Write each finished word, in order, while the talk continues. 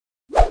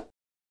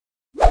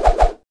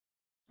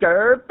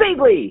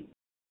Girbeagly!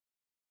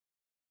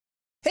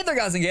 Hey there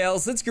guys and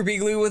gals, it's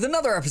Girbeagly with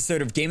another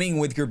episode of Gaming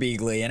with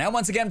Girbeagly, and I'm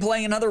once again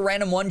playing another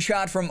random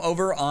one-shot from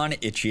over on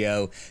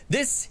itch.io.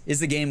 This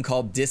is a game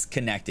called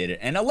Disconnected,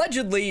 and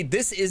allegedly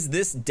this is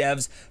this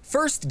dev's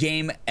first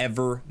game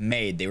ever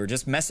made. They were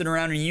just messing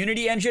around in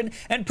Unity engine,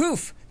 and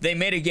poof, they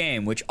made a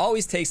game, which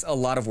always takes a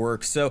lot of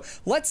work, so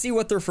let's see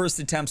what their first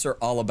attempts are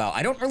all about.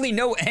 I don't really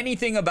know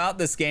anything about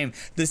this game.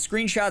 The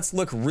screenshots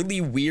look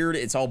really weird.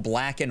 It's all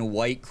black and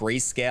white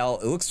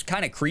grayscale. It looks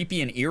kind of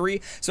creepy and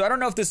eerie, so I don't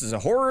know if this is a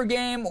horror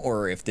game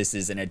or if this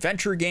is an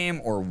adventure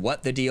game or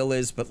what the deal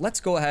is, but let's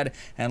go ahead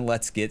and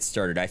let's get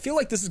started. I feel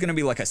like this is going to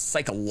be like a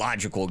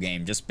psychological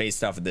game just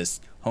based off of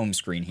this home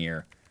screen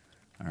here.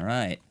 All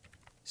right,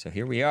 so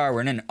here we are.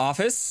 We're in an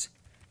office,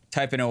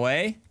 typing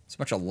away. There's a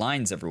bunch of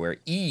lines everywhere.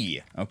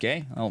 E,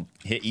 okay, I'll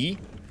hit E,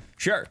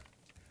 sure.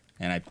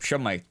 And I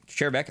shove my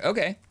chair back,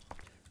 okay.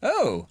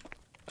 Oh,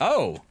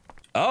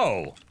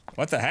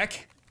 what the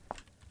heck?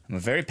 I'm a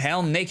very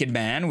pale naked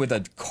man with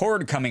a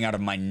cord coming out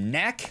of my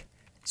neck.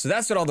 So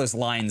that's what all those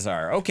lines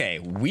are. Okay,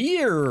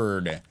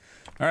 weird.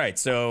 All right,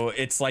 so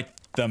it's like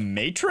the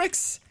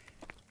Matrix?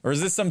 Or is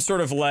this some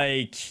sort of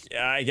like,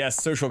 I guess,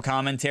 social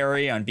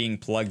commentary on being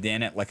plugged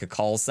in at like a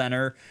call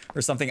center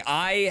or something?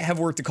 I have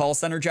worked a call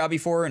center job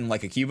before in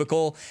like a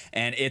cubicle,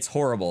 and it's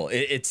horrible.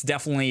 It's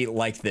definitely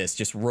like this,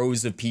 just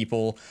rows of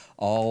people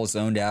all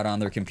zoned out on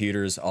their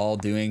computers, all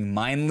doing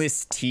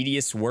mindless,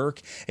 tedious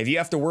work. If you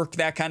have to work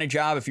that kind of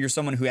job, if you're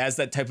someone who has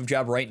that type of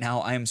job right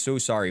now, I am so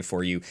sorry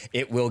for you.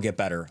 It will get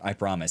better, I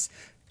promise.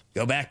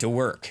 Go back to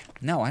work.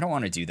 No, I don't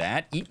want to do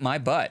that. Eat my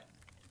butt.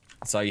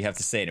 That's all you have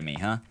to say to me,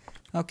 huh?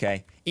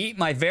 Okay. Eat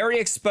my very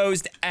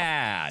exposed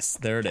ass.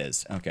 There it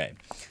is. Okay.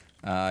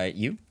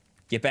 You?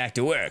 Get back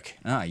to work.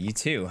 Ah, you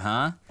too,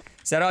 huh?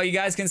 Is that all you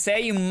guys can say,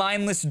 you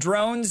mindless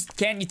drones?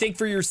 Can't you think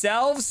for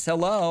yourselves?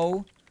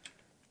 Hello?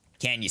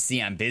 Can't you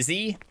see I'm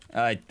busy?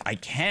 I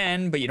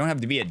can, but you don't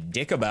have to be a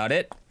dick about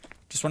it.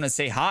 Just want to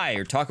say hi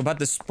or talk about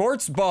the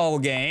sports ball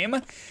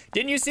game.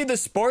 Didn't you see the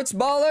sports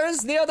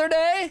ballers the other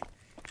day?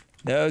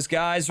 Those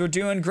guys were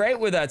doing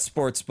great with that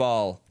sports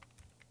ball. ...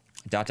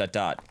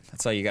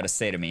 That's all you gotta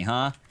say to me,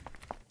 huh?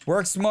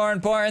 Work's more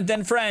important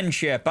than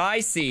friendship, I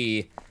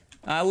see.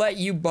 I'll let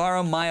you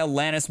borrow my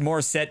Alanis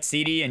Morissette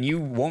CD and you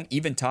won't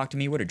even talk to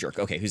me? What a jerk.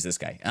 Okay, who's this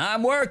guy?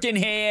 I'm working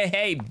here.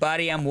 Hey,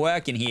 buddy, I'm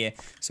working here.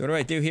 So what do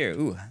I do here?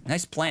 Ooh,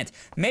 nice plant.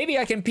 Maybe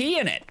I can pee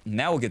in it.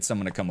 Now we'll get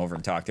someone to come over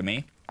and talk to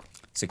me.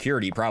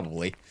 Security,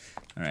 probably.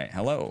 All right,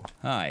 hello.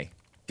 Hi.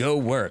 Go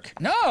work.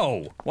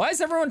 No! Why is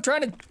everyone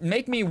trying to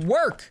make me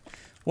work?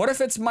 What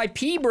if it's my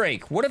pee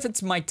break? What if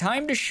it's my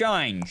time to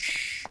shine?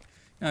 Shh.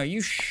 No,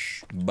 you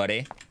shh,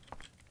 buddy.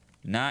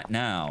 Not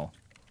now.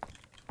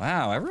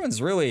 Wow,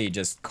 everyone's really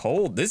just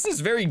cold. This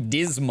is very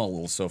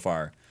dismal so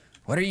far.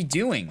 What are you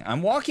doing?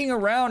 I'm walking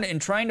around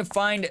and trying to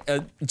find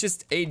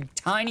just a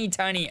tiny,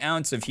 tiny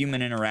ounce of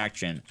human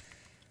interaction.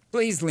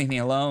 Please leave me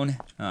alone.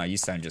 Oh, you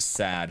sound just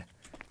sad.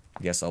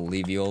 I guess I'll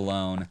leave you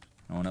alone.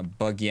 I don't want to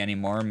bug you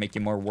anymore, make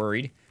you more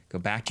worried. Go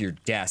back to your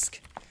desk.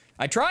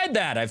 I tried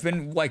that. I've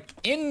been like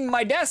in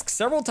my desk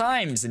several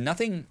times and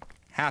nothing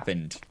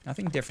happened.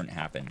 Nothing different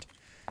happened.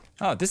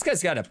 Oh, this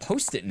guy's got a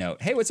post-it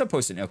note. Hey, what's up,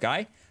 post-it note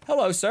guy?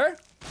 Hello, sir.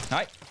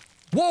 Hi.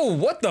 Whoa,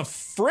 what the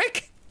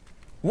frick?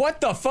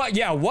 What the fuck?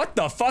 Yeah, what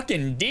the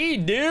fucking D,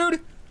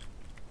 dude?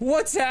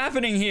 What's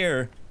happening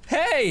here?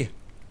 Hey,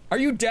 are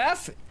you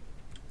deaf?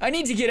 I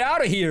need to get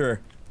out of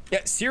here.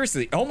 Yeah,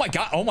 seriously. Oh my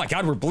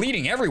god, we're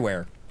bleeding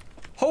everywhere.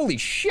 Holy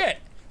shit.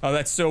 Oh,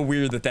 that's so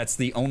weird that that's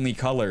the only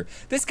color.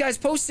 This guy's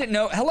post-it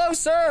note. Hello,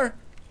 sir.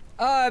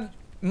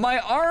 My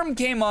arm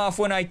came off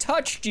when I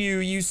touched you.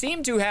 You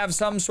seem to have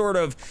some sort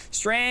of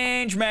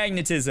strange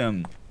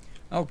magnetism.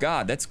 Oh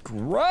god, that's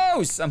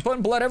gross. I'm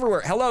putting blood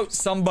everywhere. Hello,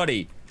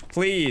 somebody.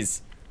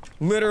 Please.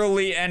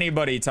 Literally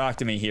anybody talk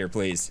to me here,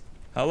 please.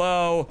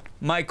 Hello,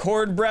 my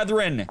cord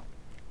brethren.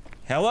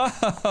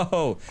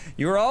 Hello.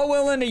 You were all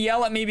willing to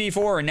yell at me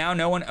before, and now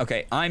no one.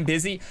 Okay, I'm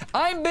busy.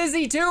 I'm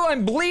busy too.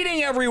 I'm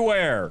bleeding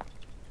everywhere.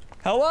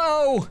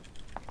 Hello?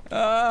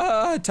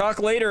 Talk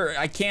later.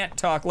 I can't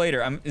talk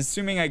later. I'm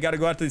assuming I gotta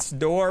go out this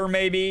door,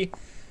 maybe.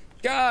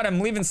 God,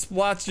 I'm leaving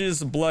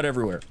splotches of blood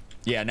everywhere.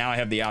 Yeah, now I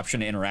have the option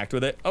to interact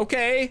with it.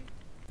 Okay.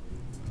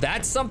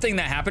 That's something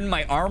that happened.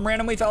 My arm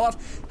randomly fell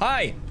off.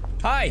 Hi.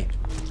 Hi.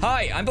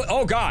 Hi.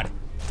 Oh, God.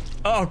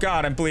 Oh,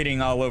 God, I'm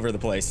bleeding all over the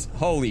place.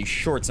 Holy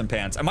shorts and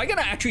pants. Am I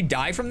gonna actually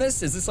die from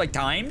this? Is this, like,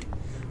 timed?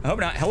 I hope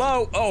not.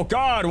 Hello? Oh,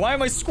 God, why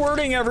am I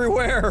squirting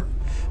everywhere?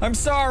 I'm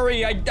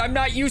sorry, I'm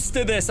not used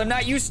to this. I'm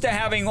not used to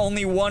having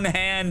only one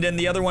hand and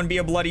the other one be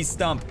a bloody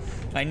stump.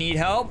 I need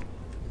help.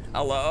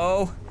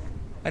 Hello?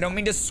 I don't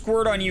mean to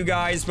squirt on you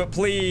guys, but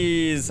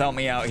please help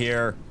me out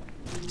here.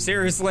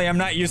 Seriously, I'm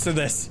not used to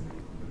this.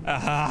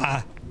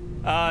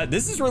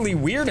 This is really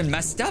weird and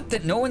messed up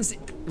that no one's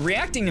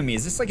reacting to me.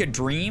 Is this like a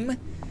dream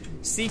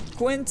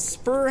sequence,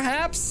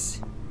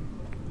 perhaps?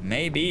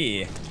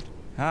 Maybe.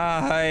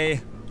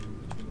 Hi.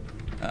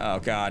 Oh,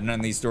 God, none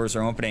of these doors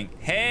are opening.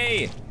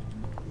 Hey!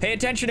 Pay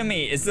attention to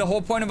me. Is the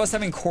whole point of us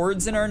having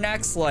cords in our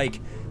necks? Like,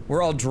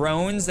 we're all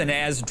drones, and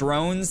as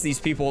drones, these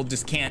people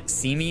just can't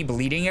see me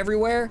bleeding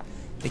everywhere?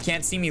 They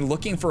can't see me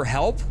looking for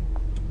help?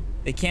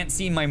 They can't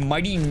see my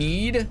mighty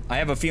need? I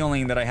have a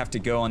feeling that I have to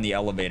go on the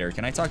elevator.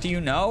 Can I talk to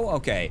you? No?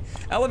 Okay.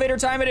 Elevator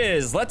time it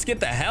is. Let's get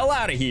the hell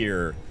out of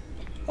here.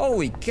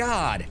 Holy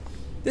God.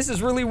 This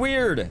is really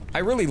weird. I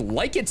really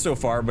like it so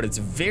far, but it's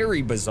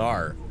very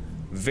bizarre.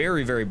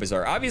 Very, very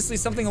bizarre. Obviously,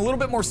 something a little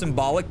bit more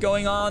symbolic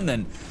going on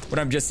than what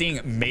I'm just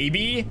seeing.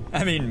 Maybe.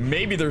 I mean,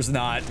 maybe there's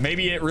not.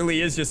 Maybe it really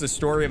is just a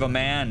story of a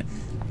man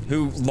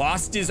who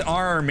lost his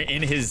arm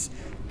in his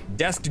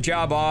desk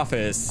job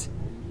office.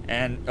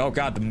 And, oh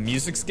God, the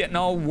music's getting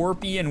all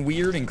warpy and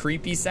weird and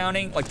creepy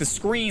sounding. Like, the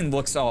screen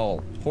looks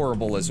all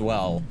horrible as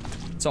well.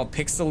 It's all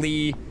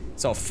pixely.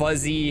 It's all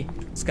fuzzy.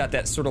 It's got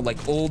that sort of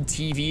like old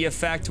TV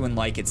effect when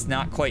like it's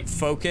not quite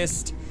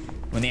focused,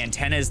 when the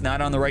antenna is not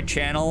on the right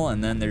channel,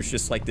 and then there's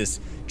just like this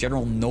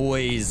general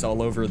noise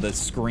all over the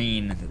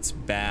screen. That's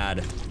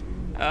bad.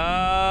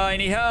 I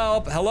need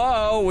help.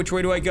 Hello, which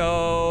way do I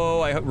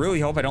go? I really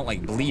hope I don't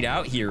like bleed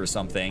out here or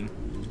something.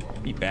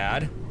 Be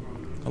bad.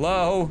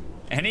 Hello,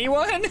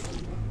 anyone?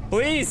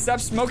 Please stop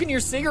smoking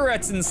your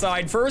cigarettes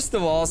inside. First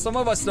of all, some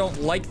of us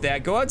don't like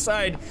that. Go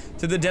outside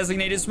to the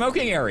designated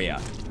smoking area.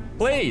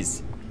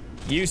 Please.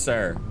 You,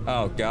 sir.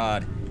 Oh,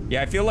 God.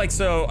 Yeah, I feel like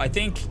so. I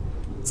think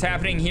what's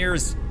happening here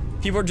is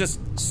people are just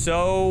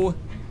so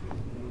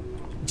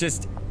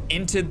just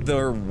into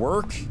their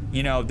work.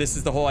 You know, this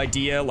is the whole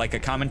idea, like a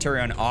commentary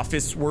on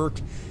office work,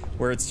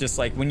 where it's just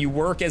like when you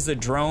work as a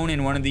drone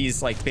in one of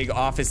these like big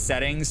office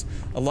settings,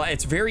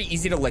 it's very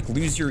easy to like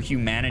lose your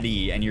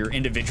humanity and your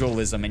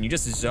individualism, and you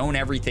just zone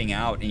everything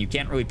out, and you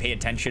can't really pay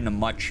attention to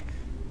much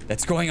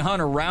that's going on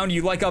around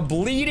you, like a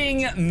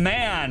bleeding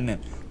man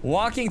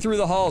walking through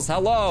the halls.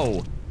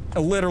 Hello.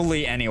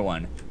 Literally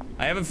anyone.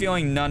 I have a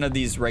feeling none of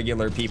these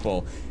regular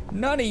people,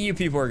 none of you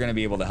people are gonna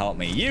be able to help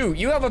me.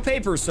 You have a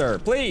paper, sir,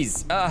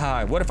 please.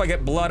 What if I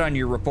get blood on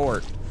your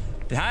report?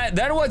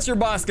 Then what's your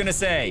boss gonna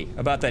say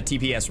about that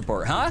TPS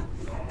report, huh?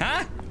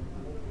 Huh?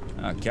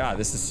 Oh God,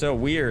 this is so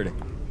weird.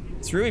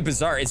 It's really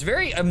bizarre. It's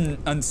very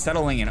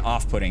unsettling and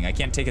off-putting. I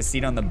can't take a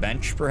seat on the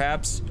bench,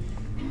 perhaps?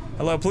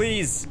 Hello,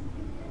 please.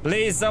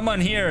 Please,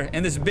 someone here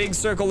in this big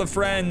circle of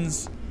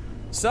friends.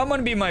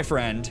 Someone be my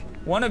friend.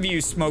 One of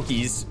you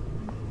smokies.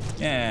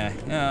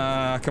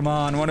 Yeah, come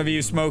on, one of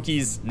you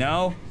smokies.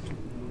 No?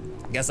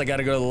 Guess I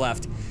gotta go to the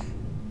left.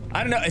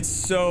 I don't know, it's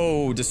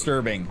so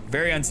disturbing.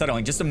 Very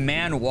unsettling. Just a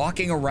man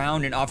walking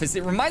around an office.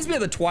 It reminds me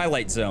of the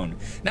Twilight Zone.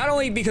 Not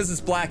only because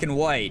it's black and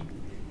white,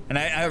 and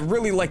I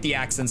really like the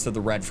accents of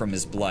the red from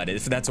his blood,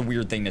 if that's a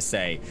weird thing to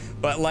say.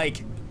 But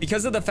like,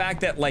 because of the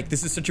fact that like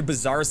this is such a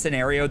bizarre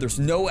scenario, there's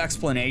no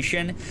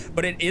explanation,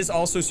 but it is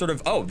also sort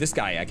of, oh, this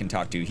guy I can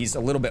talk to. He's a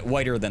little bit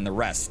whiter than the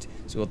rest,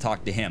 so we'll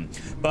talk to him.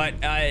 But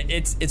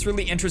it's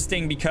really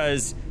interesting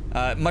because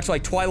much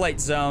like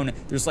Twilight Zone,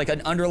 there's like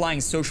an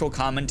underlying social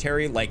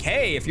commentary like,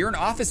 hey, if you're an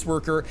office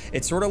worker,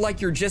 it's sort of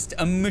like you're just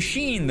a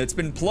machine that's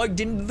been plugged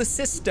into the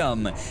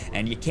system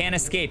and you can't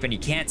escape and you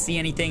can't see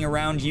anything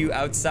around you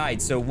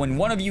outside. So when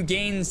one of you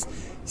gains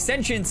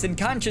sentience and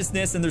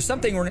consciousness and there's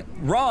something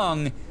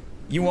wrong,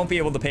 you won't be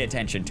able to pay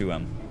attention to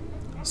him.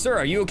 Sir,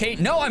 are you okay?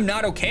 No, I'm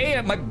not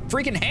okay. My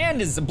freaking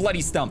hand is a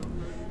bloody stump.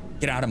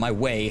 Get out of my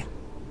way.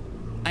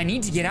 I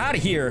need to get out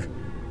of here.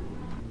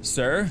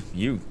 Sir,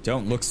 you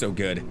don't look so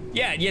good.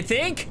 Yeah, you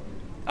think?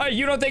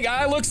 You don't think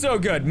I look so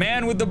good?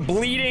 Man with the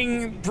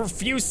bleeding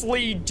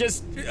profusely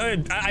just...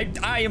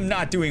 I am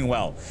not doing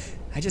well.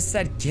 I just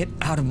said get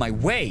out of my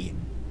way.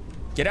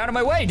 Get out of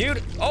my way,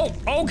 dude.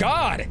 Oh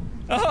God.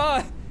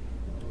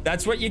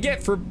 That's what you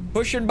get for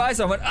pushing by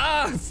someone.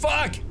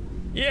 Fuck.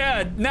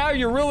 Yeah, now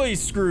you're really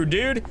screwed,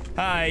 dude.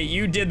 Hi,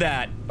 you did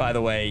that, by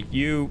the way.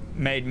 You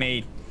made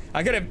me...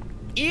 I could have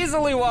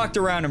easily walked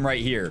around him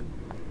right here.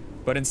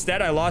 But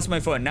instead, I lost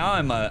my foot. Now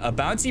I'm a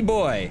bouncy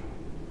boy.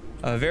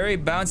 A very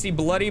bouncy,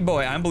 bloody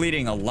boy. I'm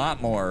bleeding a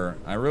lot more.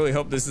 I really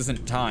hope this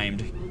isn't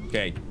timed.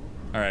 Okay.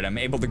 All right, I'm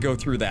able to go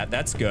through that.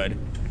 That's good.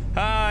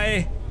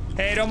 Hi.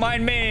 Hey, don't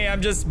mind me.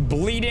 I'm just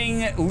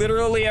bleeding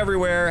literally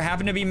everywhere.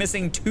 Happen to be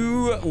missing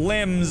 2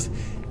 limbs.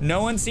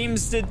 No one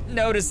seems to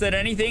notice that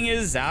anything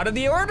is out of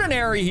the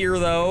ordinary here,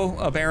 though,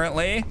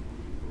 apparently.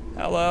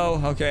 Hello.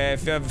 Okay,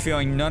 I have a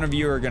feeling none of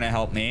you are gonna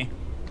help me.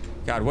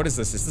 God, what is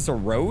this? Is this a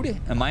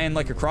road? Am I in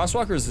like a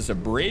crosswalk or is this a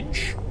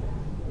bridge?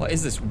 What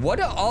is this? What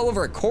do all of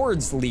our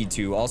cords lead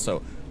to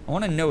also? I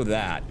want to know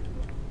that.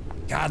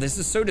 God, this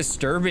is so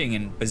disturbing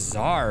and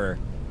bizarre.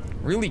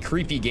 Really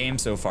creepy game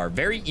so far.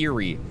 Very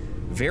eerie.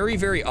 Very,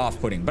 very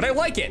off-putting. But I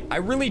like it. I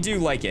really do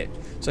like it.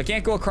 So I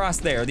can't go across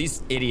there.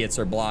 These idiots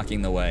are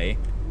blocking the way.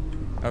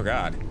 Oh,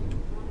 God.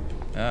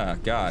 Oh,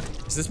 God.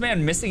 Is this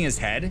man missing his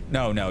head?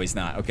 No, he's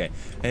not. Okay.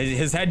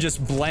 His head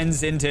just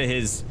blends into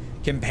his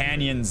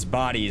companion's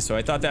body, so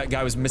I thought that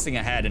guy was missing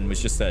a head and was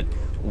just a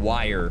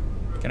wire.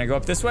 Can I go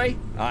up this way?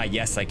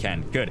 Yes, I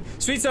can. Good.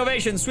 Sweet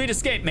salvation, sweet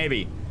escape,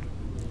 maybe.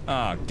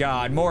 Oh,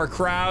 God. More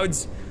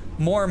crowds.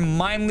 More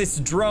mindless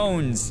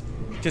drones.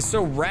 just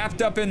so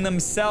wrapped up in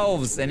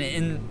themselves and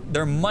in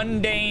their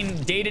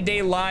mundane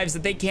day-to-day lives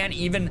that they can't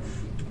even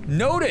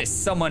notice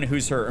someone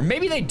who's hurt. Or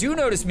maybe they do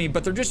notice me,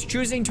 but they're just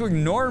choosing to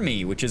ignore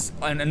me, which is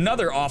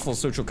another awful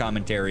social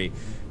commentary.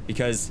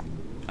 Because,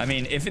 I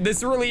mean, if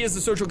this really is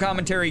a social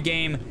commentary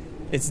game,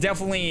 it's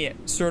definitely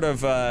sort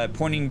of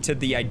pointing to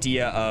the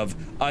idea of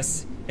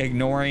us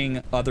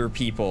ignoring other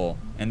people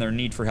and their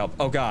need for help.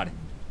 Oh God.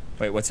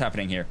 Wait, what's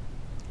happening here?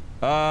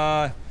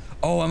 Oh,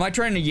 am I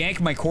trying to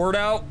yank my cord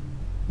out?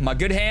 My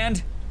good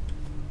hand?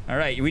 All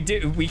right, we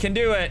can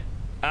do it.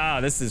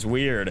 Ah, this is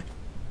weird.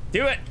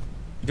 Do it.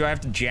 Do I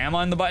have to jam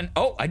on the button?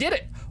 Oh, I did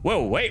it.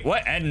 Whoa, wait,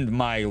 what? And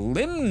my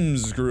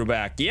limbs grew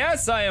back.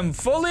 Yes, I am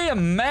fully a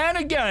man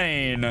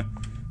again.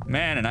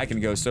 Man, and I can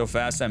go so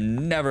fast.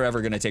 I'm never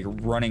ever gonna take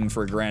running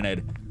for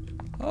granted.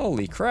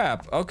 Holy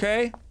crap,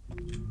 okay.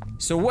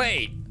 So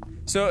wait.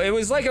 So it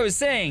was like I was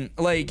saying,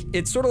 like,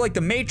 it's sort of like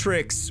the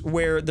Matrix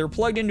where they're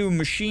plugged into a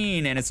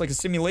machine and it's like a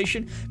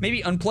simulation.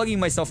 Maybe unplugging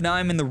myself, now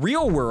I'm in the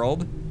real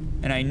world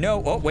and I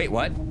know, oh, wait,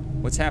 what?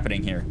 What's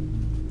happening here?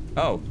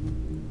 Oh,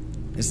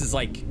 this is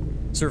like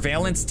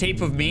surveillance tape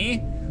of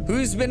me?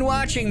 Who's been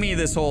watching me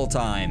this whole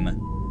time?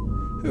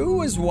 Who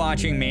was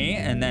watching me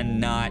and then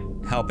not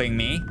helping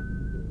me?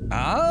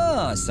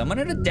 Ah, someone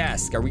at a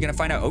desk. Are we gonna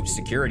find out? Oh,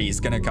 security is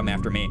gonna come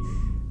after me.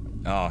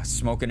 Oh,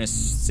 smoking a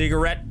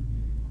cigarette.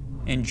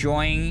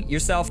 Enjoying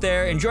yourself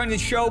there? Enjoying the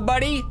show,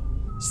 buddy?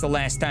 It's the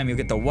last time you'll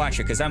get to watch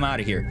it, because I'm out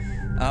of here.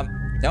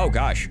 Oh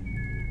gosh.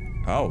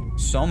 Oh,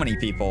 so many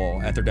people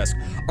at their desk.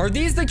 Are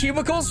these the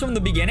cubicles from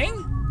the beginning?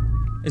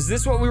 Is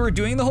this what we were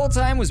doing the whole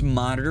time? Was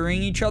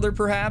monitoring each other,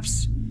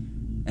 perhaps?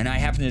 And I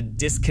happened to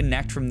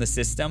disconnect from the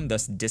system,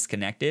 thus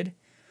disconnected?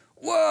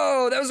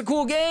 Whoa, that was a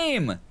cool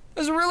game. That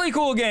was a really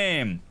cool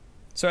game.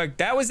 So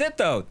that was it,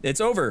 though.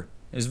 It's over.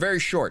 It was very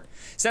short.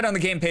 Said on the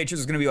game page it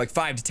was gonna be like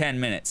 5 to 10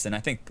 minutes, and I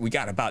think we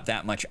got about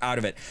that much out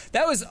of it.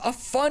 That was a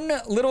fun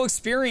little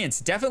experience.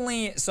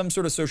 Definitely some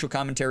sort of social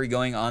commentary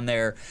going on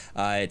there.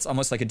 It's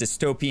almost like a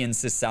dystopian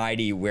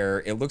society where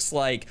it looks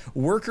like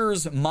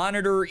workers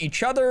monitor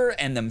each other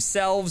and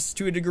themselves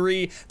to a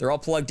degree. They're all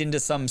plugged into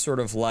some sort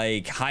of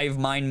like hive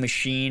mind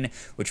machine,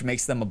 which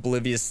makes them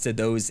oblivious to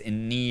those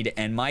in need.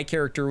 And my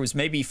character was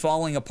maybe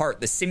falling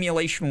apart. The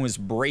simulation was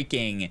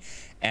breaking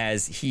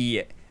as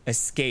he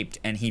escaped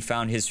and he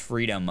found his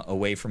freedom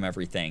away from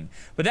everything.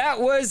 But that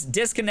was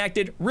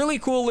Disconnected. Really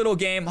cool little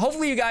game.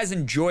 Hopefully you guys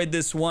enjoyed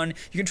this one.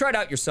 You can try it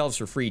out yourselves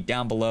for free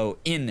down below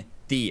in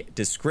the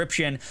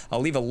description.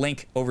 I'll leave a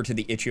link over to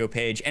the itch.io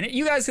page, and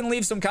you guys can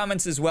leave some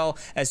comments as well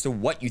as to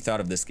what you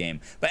thought of this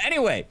game. But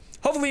anyway,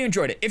 hopefully you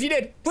enjoyed it. If you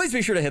did, please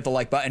be sure to hit the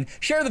like button,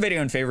 share the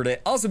video and favorite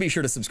it. Also be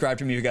sure to subscribe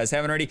to me if you guys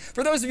haven't already.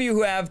 For those of you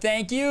who have,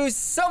 thank you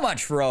so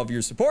much for all of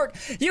your support.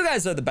 You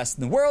guys are the best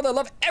in the world. I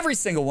love every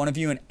single one of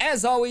you, and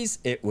as always,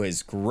 it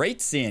was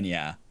great seeing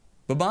ya.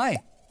 Bye-bye.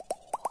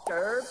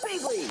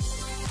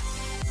 Girbeagly.